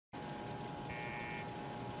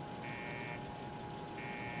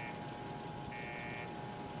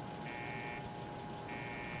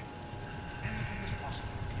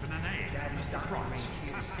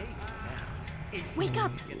Wake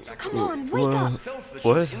up! Come on, wake up!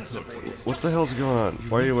 What? What the hell's going on?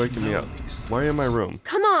 Why are you waking me up? Why are you in my room?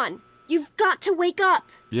 Come on! You've got to wake up!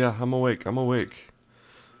 Yeah, I'm awake. I'm awake.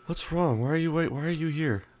 What's wrong? Why are you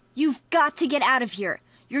here? You've got to get out of here.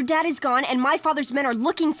 Your dad is gone, and my father's men are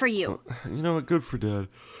looking for you. You know what? Good for Dad.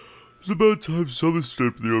 It's about time someone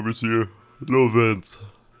escaped the overseer. No offense.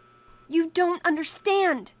 You don't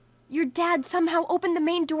understand. Your dad somehow opened the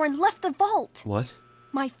main door and left the vault. What?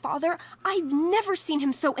 My father, I've never seen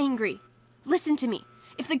him so angry. Listen to me.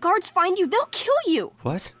 If the guards find you, they'll kill you.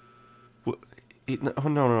 What? Oh,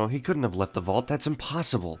 no. He couldn't have left the vault. That's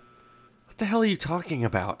impossible. What the hell are you talking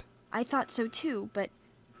about? I thought so too, but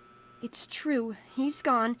it's true. He's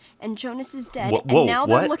gone, and Jonas is dead, Whoa, and now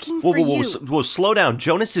they're looking for you. Whoa, slow down.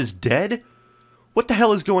 Jonas is dead? What the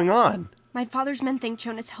hell is going on? My father's men think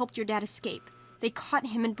Jonas helped your dad escape. They caught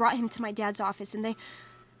him and brought him to my dad's office, and they...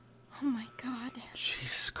 Oh my God.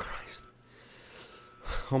 Jesus Christ.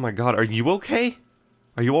 Oh my God, are you okay?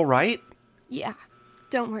 Are you alright? Yeah,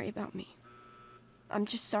 don't worry about me. I'm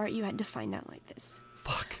just sorry you had to find out like this.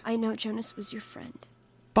 Fuck. I know Jonas was your friend.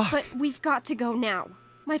 Fuck. But we've got to go now.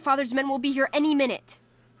 My father's men will be here any minute.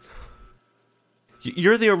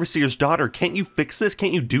 You're the overseer's daughter. Can't you fix this?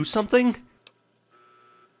 Can't you do something?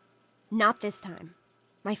 Not this time.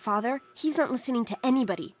 My father, he's not listening to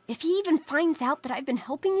anybody. If he even finds out that I've been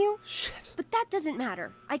helping you... Shit. But that doesn't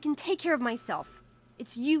matter. I can take care of myself.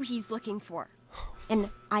 It's you he's looking for.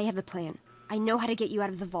 And I have a plan. I know how to get you out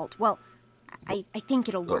of the vault. Well, I think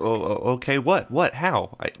it'll work. Okay, what?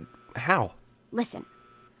 How? How? Listen.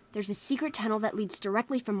 There's a secret tunnel that leads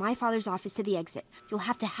directly from my father's office to the exit. You'll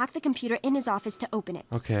have to hack the computer in his office to open it.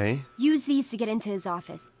 Okay. Use these to get into his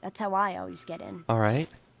office. That's how I always get in. Alright.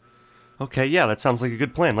 Okay, yeah, that sounds like a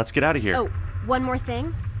good plan. Let's get out of here. Oh, one more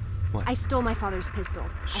thing. What? I stole my father's pistol.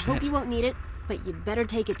 Shit. I hope you won't need it, but you'd better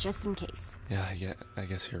take it just in case. Yeah, I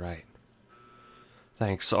guess you're right.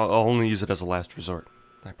 Thanks. I'll only use it as a last resort.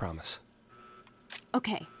 I promise.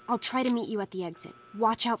 Okay, I'll try to meet you at the exit.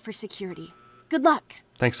 Watch out for security. Good luck!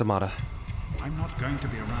 Thanks, Amada. I'm not going to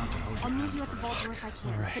be around to hold you. I'll meet you at the vault door if I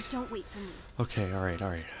can, Alright. but don't wait for me. Okay, alright.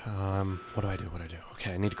 What do I do?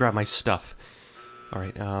 Okay, I need to grab my stuff.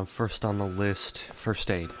 Alright, first on the list, first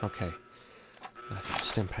aid. Okay.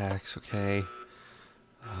 Stim packs, okay.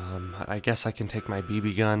 I guess I can take my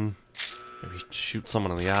BB gun. Maybe shoot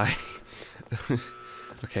someone in the eye.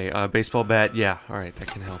 Okay, baseball bat, yeah, alright, that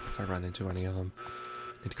can help if I run into any of them.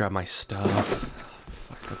 Need to grab my stuff.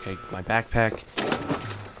 Fuck, okay, my backpack.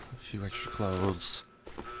 A few extra clothes.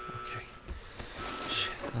 Okay.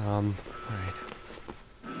 Shit, alright.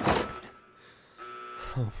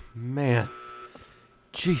 Oh, man.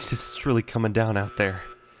 Jesus, it's really coming down out there.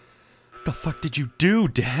 What the fuck did you do,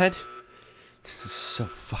 Dad? This is so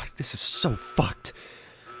fucked.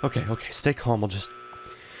 Okay, stay calm.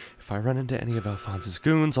 If I run into any of Alphonse's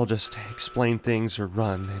goons, I'll just explain things or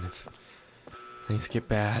run, and if things get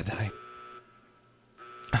bad,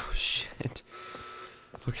 Oh, shit.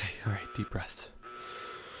 Okay, alright, deep breaths.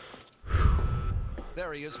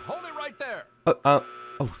 There he is. Hold it right there. Oh,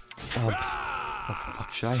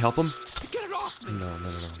 fuck, should I help him? Get it off me.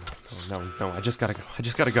 No, I just gotta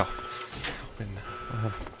go.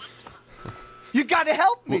 You gotta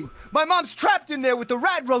help me! My mom's trapped in there with the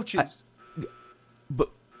rat roaches!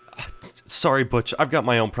 Sorry, Butch, I've got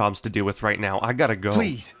my own problems to deal with right now. I gotta go.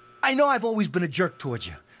 Please, I know I've always been a jerk towards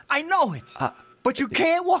you. I know it! But you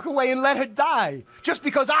can't walk away and let her die, just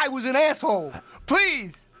because I was an asshole!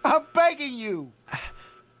 Please! I'm begging you!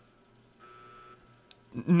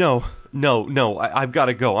 No, I've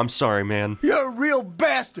gotta go. I'm sorry, man. You're a real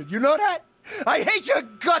bastard, you know that? I hate your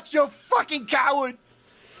guts, you fucking coward!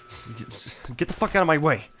 Get the fuck out of my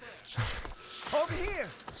way. Over here!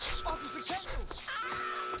 Officer Kendall!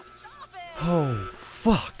 Oh,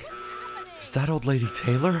 fuck. Is that old lady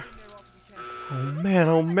Taylor?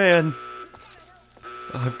 Oh, man.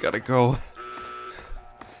 I've gotta go.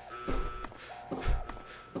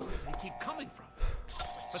 They keep coming from.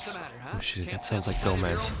 What's the matter, huh? Oh, shit, Can't that sounds like stand the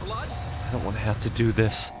Gomez. smell of your own blood? I don't want to have to do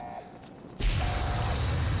this.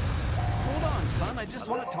 Hold on, son. I just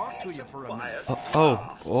want to talk to you for a minute.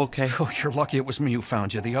 Okay. Oh, you're lucky it was me who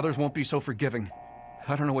found you. The others won't be so forgiving.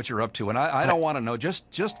 I don't know what you're up to, and I don't want to know.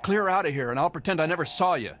 Just clear out of here, and I'll pretend I never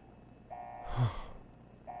saw you.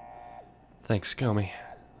 Thanks, Gomi.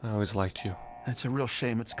 I always liked you. It's a real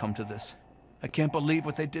shame it's come to this. I can't believe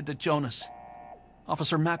what they did to Jonas.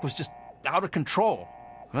 Officer Mack was just out of control.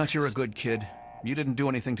 But you're a good kid. You didn't do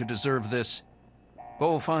anything to deserve this.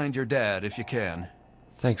 Go find your dad if you can.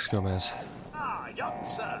 Thanks, Gomez. Ah, young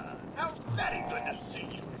sir. How very good to see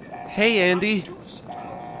you. Hey, Andy.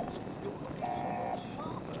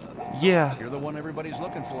 Yeah. You're the one everybody's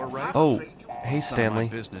looking for, right? Oh, hey It's none of my Stanley.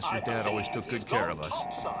 business. Your dad always took good care of us.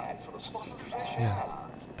 Yeah,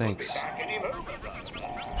 thanks.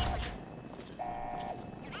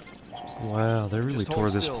 Wow, they really Just hold tore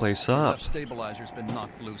this still. place Your up. left stabilizer's been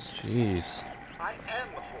knocked loose. Jeez. I am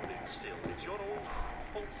holding still. It's your old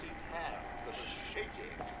pulsing hands that are shaking.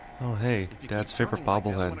 Oh, hey, If you Dad's keep favorite turning like that,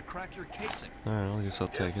 I'm bobblehead. gonna crack your casing. Alright, well, I guess I'll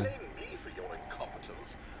take Don't it. blame me for your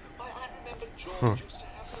incompetence. Why, I remember George used to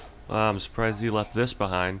have the... I'm surprised he left this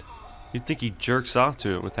behind. You'd think he jerks off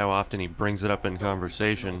to it with how often he brings it up in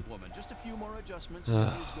conversation. Woman, just a few more adjustments and you'll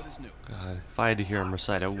be as good as new. God, if I had to hear him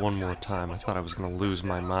recite it one more time, I thought I was gonna lose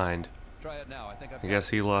my mind. Try it now. I think I've I got guess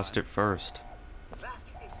it he this lost time. it first. That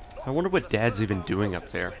is not I wonder what Dad's even doing up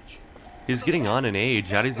there. He's getting on in age.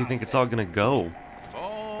 How does he think it's all gonna go?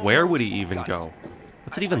 Where would he even go?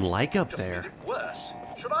 What's it even like up there? worse.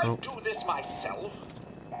 Should I Oh. do this myself?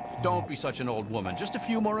 Don't be such an old woman. Just a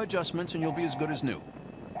few more adjustments and you'll be as good as new.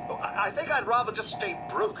 Oh, I think I'd rather just stay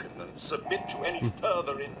broken than submit to any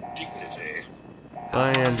further indignity.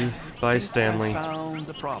 Bye, Andy. Bye, I Stanley. found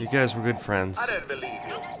the You problem. guys were good friends. I don't believe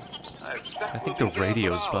you. I think the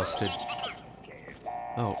radio's busted.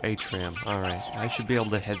 Oh, Atrium. Alright. I should be able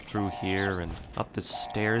to head through here and up the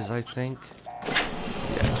stairs, I think. Yeah, I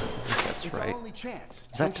think that's It's our right. only chance.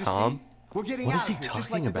 Is that Don't you Tom? see? We're getting What out is he of here, just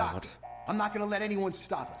talking like the about? doctor. I'm not gonna let anyone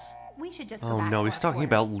stop us. We should just go Oh back no, to he's our talking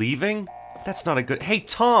about quarters. leaving? That's not a good... Hey,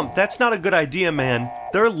 Tom, that's not a good idea, man.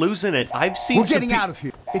 They're losing it. I've seen We're some getting peop- out of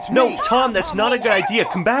here. It's No, me. Tom, that's not a good idea.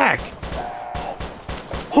 Come back.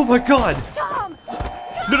 Oh my god. Tom!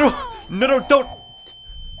 No, no, no, no, don't.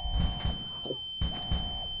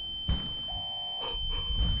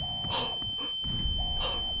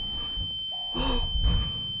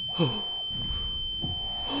 Oh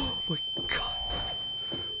my god.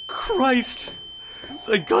 Christ.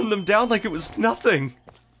 They gunned them down like it was nothing.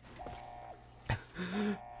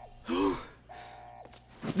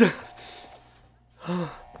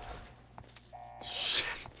 Shit.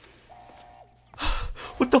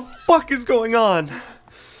 What the fuck is going on?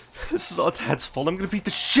 This is all Dad's fault. I'm gonna beat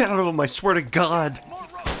the shit out of him, I swear to God.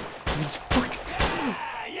 These fucking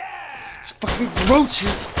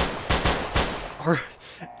roaches are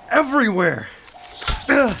everywhere.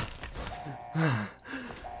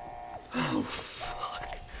 Oh,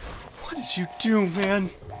 fuck. What did you do, man?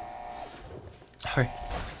 Alright.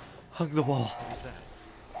 Hug the wall.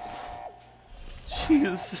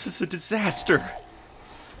 Jesus, this is a disaster.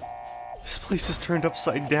 This place is turned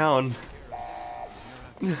upside down.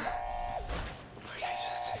 Okay,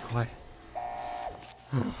 just stay quiet.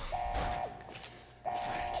 I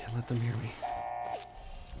can't let them hear me.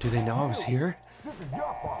 Do they know I was here? This is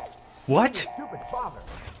your fault. What? Stupid father.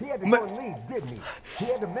 He had to Ma- go and leave, didn't he? He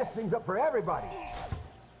had to mess things up for everybody.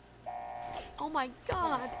 Oh my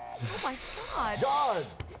god. Oh my god. Guard!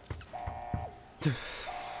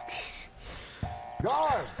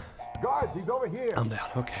 Guard! Guards, he's over here. I'm down,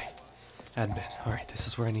 okay. Admit. Alright, this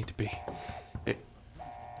is where I need to be.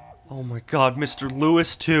 Oh my god, Mr.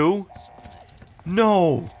 Lewis, too?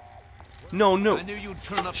 No! No, no. I knew you'd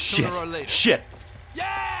turn up Shit. sooner or later. Shit.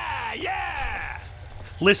 Yeah, yeah.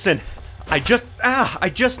 Listen, I just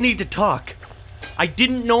need to talk. I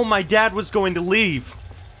didn't know my dad was going to leave.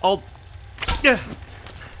 I'll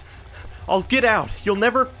get out. You'll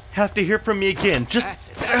never have to hear from me again. Just, That's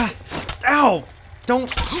it. ow! Don't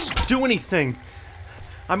do anything.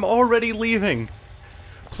 I'm already leaving.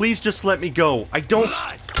 Please just let me go. I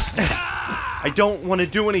don't want to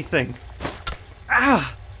do anything.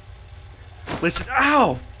 Ah! Listen,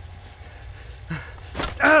 ow!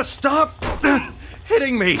 Ah, stop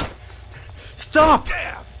hitting me! Stop!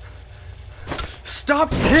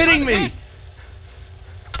 Stop hitting me!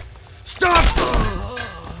 Stop!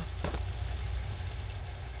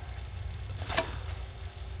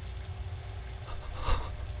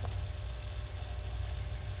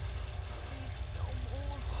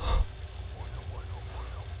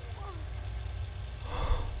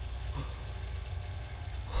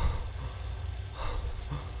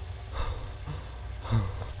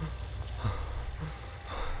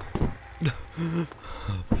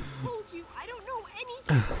 Told you, I don't know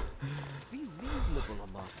anything. Be reasonable,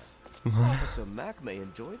 Amata. Officer Mac may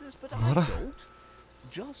enjoy this, but I don't.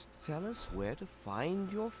 Just tell us where to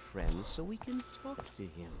find your friend so we can talk to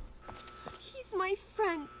him. He's my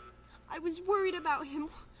friend. I was worried about him.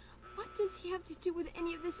 What does he have to do with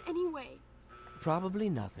any of this anyway? Probably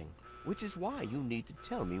nothing, which is why you need to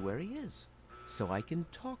tell me where he is, so I can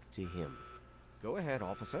talk to him. Go ahead,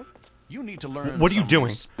 officer. You need to learn What are you some doing?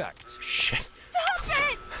 respect. Shit.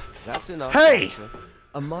 Stop it! That's enough, Hey! officer.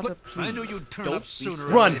 Amata, please, I knew you'd turn don't up be sooner or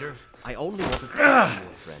Run. later. I only want to talk to you,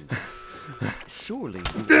 friend. Surely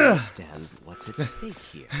you understand what's at stake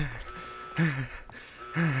here.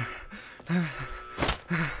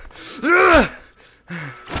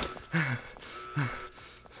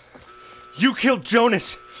 You killed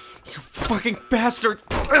Jonas! You fucking bastard!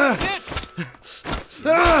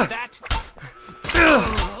 That?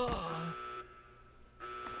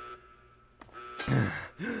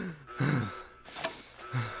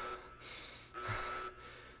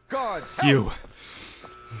 Guards, help! You.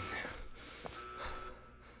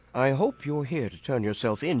 I hope you're here to turn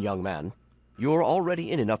yourself in, young man. You're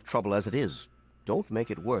already in enough trouble as it is. Don't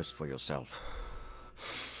make it worse for yourself.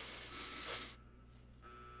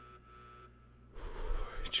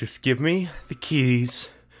 Just give me the keys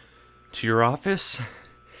to your office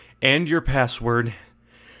and your password,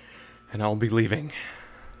 and I'll be leaving.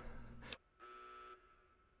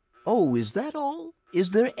 Oh, is that all?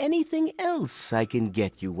 Is there anything else I can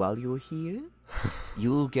get you while you're here?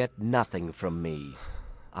 You'll get nothing from me.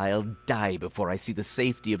 I'll die before I see the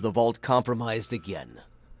safety of the vault compromised again.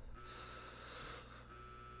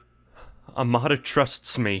 Amada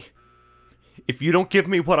trusts me. If you don't give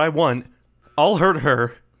me what I want, I'll hurt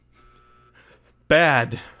her.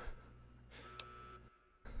 Bad.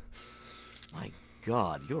 My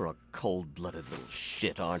God, you're a cold-blooded little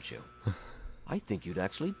shit, aren't you? I think you'd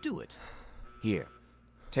actually do it. Here,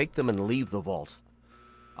 take them and leave the vault.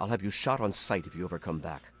 I'll have you shot on sight if you ever come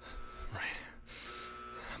back. Right.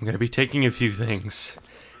 I'm gonna be taking a few things,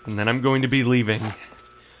 and then I'm going to be leaving.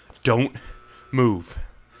 Don't move.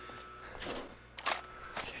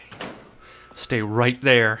 Okay. Stay right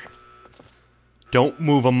there. Don't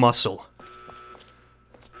move a muscle.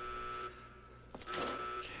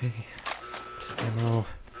 Okay. Ammo.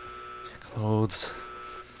 Clothes.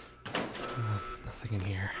 Nothing in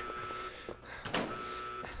here.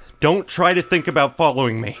 Don't try to think about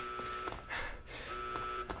following me.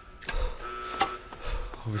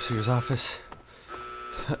 Overseer's office.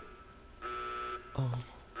 Oh.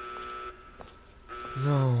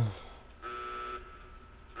 No.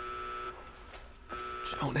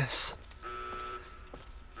 Jonas.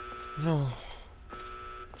 No.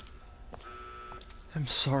 I'm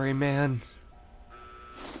sorry, man.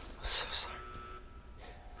 I'm so sorry.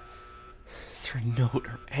 Is there a note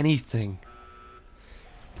or anything?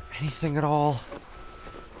 Anything at all?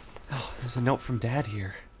 Oh, there's a note from Dad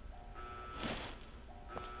here.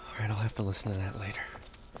 Alright, I'll have to listen to that later.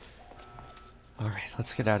 Alright,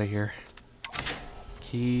 let's get out of here.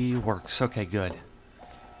 Key works. Okay, good.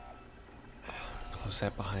 Close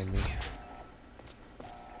that behind me.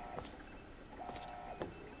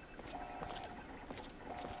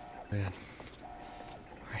 Man.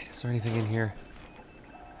 Alright, is there anything in here?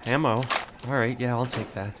 Ammo? Alright, yeah, I'll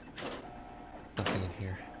take that. Nothing in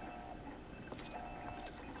here.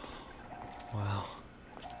 Wow.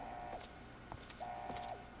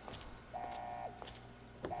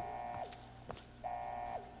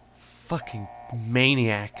 Fucking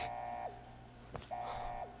maniac.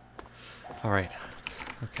 Alright.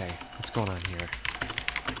 Okay, what's going on here?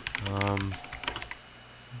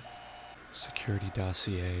 Security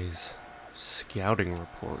dossiers. Scouting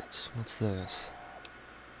reports. What's this?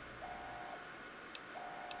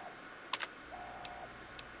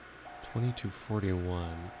 $22.41.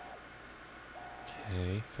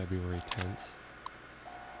 Okay, February 10th.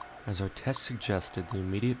 As our test suggested, the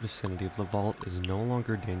immediate vicinity of the vault is no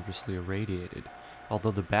longer dangerously irradiated,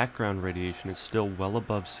 although the background radiation is still well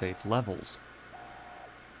above safe levels.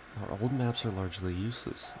 Our old maps are largely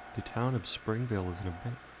useless. The town of Springvale is in a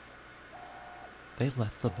bit. They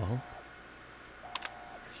left the vault?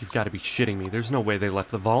 You've got to be shitting me. There's no way they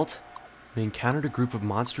left the vault. They encountered a group of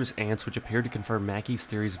monstrous ants which appeared to confirm Mackey's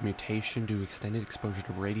theories of mutation due to extended exposure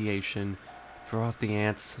to radiation. Draw off the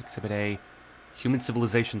ants. Exhibit A. Human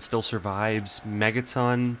civilization still survives.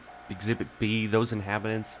 Megaton. Exhibit B. Those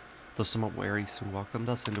inhabitants, though somewhat wary, soon welcomed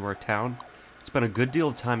us into our town. Spent a good deal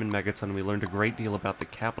of time in Megaton and we learned a great deal about the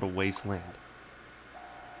capital wasteland.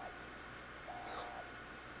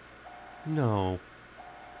 No.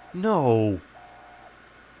 No.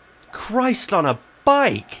 Christ on a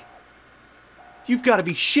bike! You've got to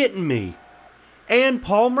be shitting me. Ann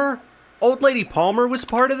Palmer? Old Lady Palmer was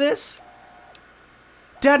part of this?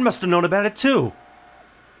 Dad must have known about it too.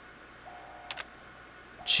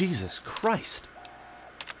 Jesus Christ.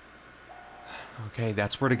 Okay,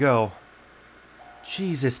 that's where to go.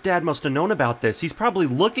 Jesus, Dad must have known about this. He's probably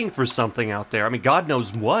looking for something out there. I mean, God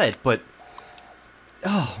knows what, but...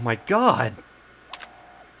 Oh, my God.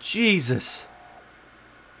 Jesus.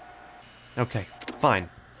 Okay, fine.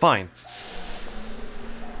 Fine.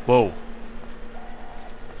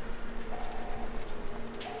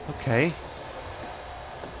 Okay.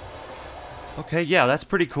 Okay, yeah, that's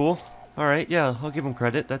pretty cool. Alright, yeah, I'll give him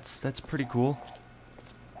credit. That's pretty cool.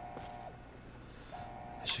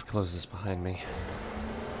 I should close this behind me.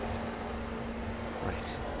 Right.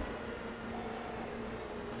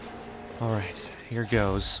 Alright, here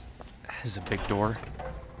goes. This is a big door.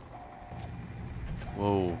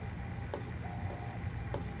 Whoa.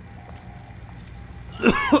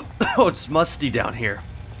 Oh, it's musty down here.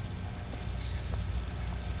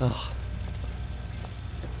 Oh.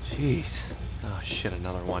 Jeez. Oh shit,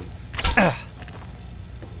 another one. Ah.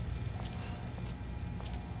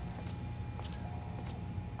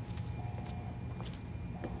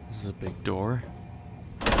 This is a big door.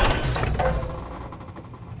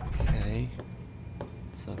 Okay.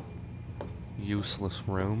 It's a useless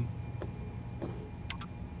room.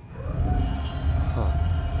 Huh.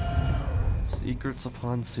 Secrets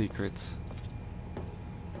upon secrets.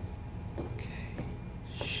 Okay.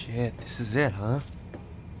 Shit, this is it, huh?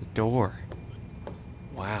 The door.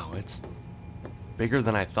 Wow, it's bigger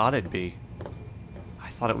than I thought it'd be. I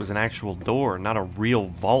thought it was an actual door, not a real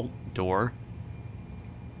vault door.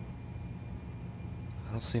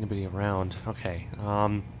 I don't see anybody around. Okay,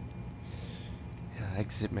 yeah,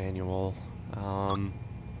 exit manual. Not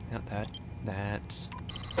that,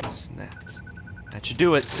 snap. That should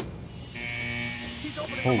do it.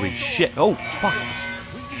 Holy shit, oh, fuck.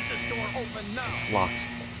 It's locked.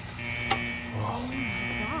 Oh my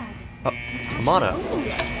god. Amada.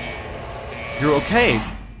 You're okay.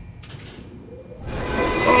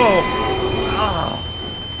 Oh!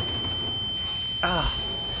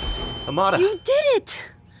 Amada. You did it!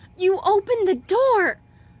 You opened the door!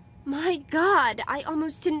 My god, I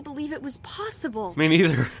almost didn't believe it was possible. Me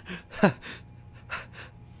neither.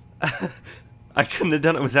 I couldn't have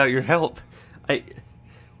done it without your help.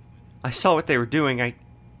 I saw what they were doing.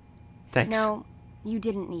 Thanks. No, you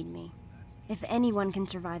didn't need me. If anyone can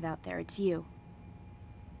survive out there, it's you.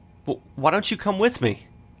 Well, why don't you come with me?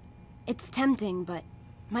 It's tempting, but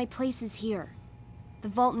my place is here. The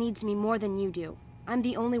vault needs me more than you do. I'm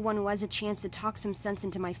the only one who has a chance to talk some sense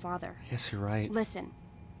into my father. Yes, you're right. Listen,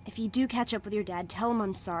 if you do catch up with your dad, tell him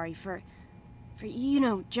I'm sorry for you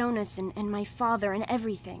know, Jonas and my father and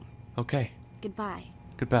everything. Okay. Goodbye.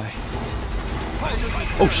 Goodbye.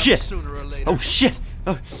 Oh shit! Oh shit!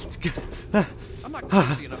 I'm not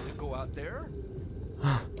crazy enough to go out there.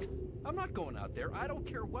 I'm not going out there. I don't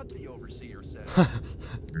care what the overseer says.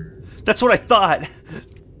 That's what I thought.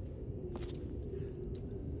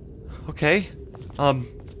 Okay.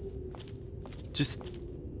 Just.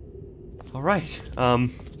 All right.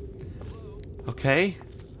 Okay.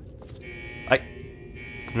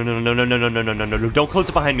 No. Don't close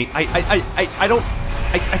it behind me. I don't.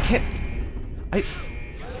 I can't.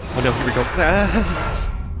 Oh no, here we go.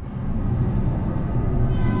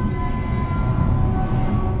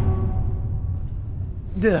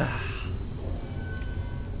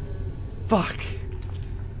 Fuck.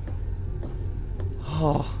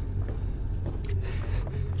 Oh.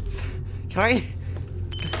 Can I?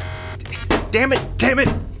 Damn it! Damn it!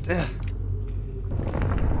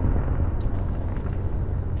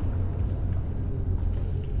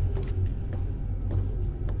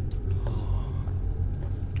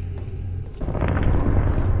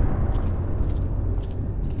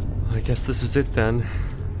 I guess this is it then.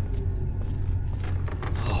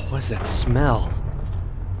 Oh, what is that smell?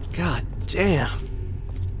 God damn.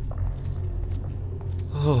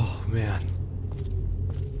 Oh, man.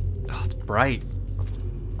 Oh, it's bright.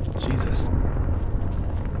 Jesus.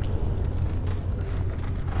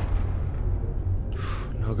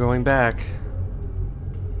 No going back.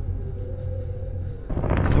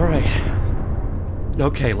 Alright.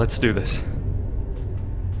 Okay, let's do this.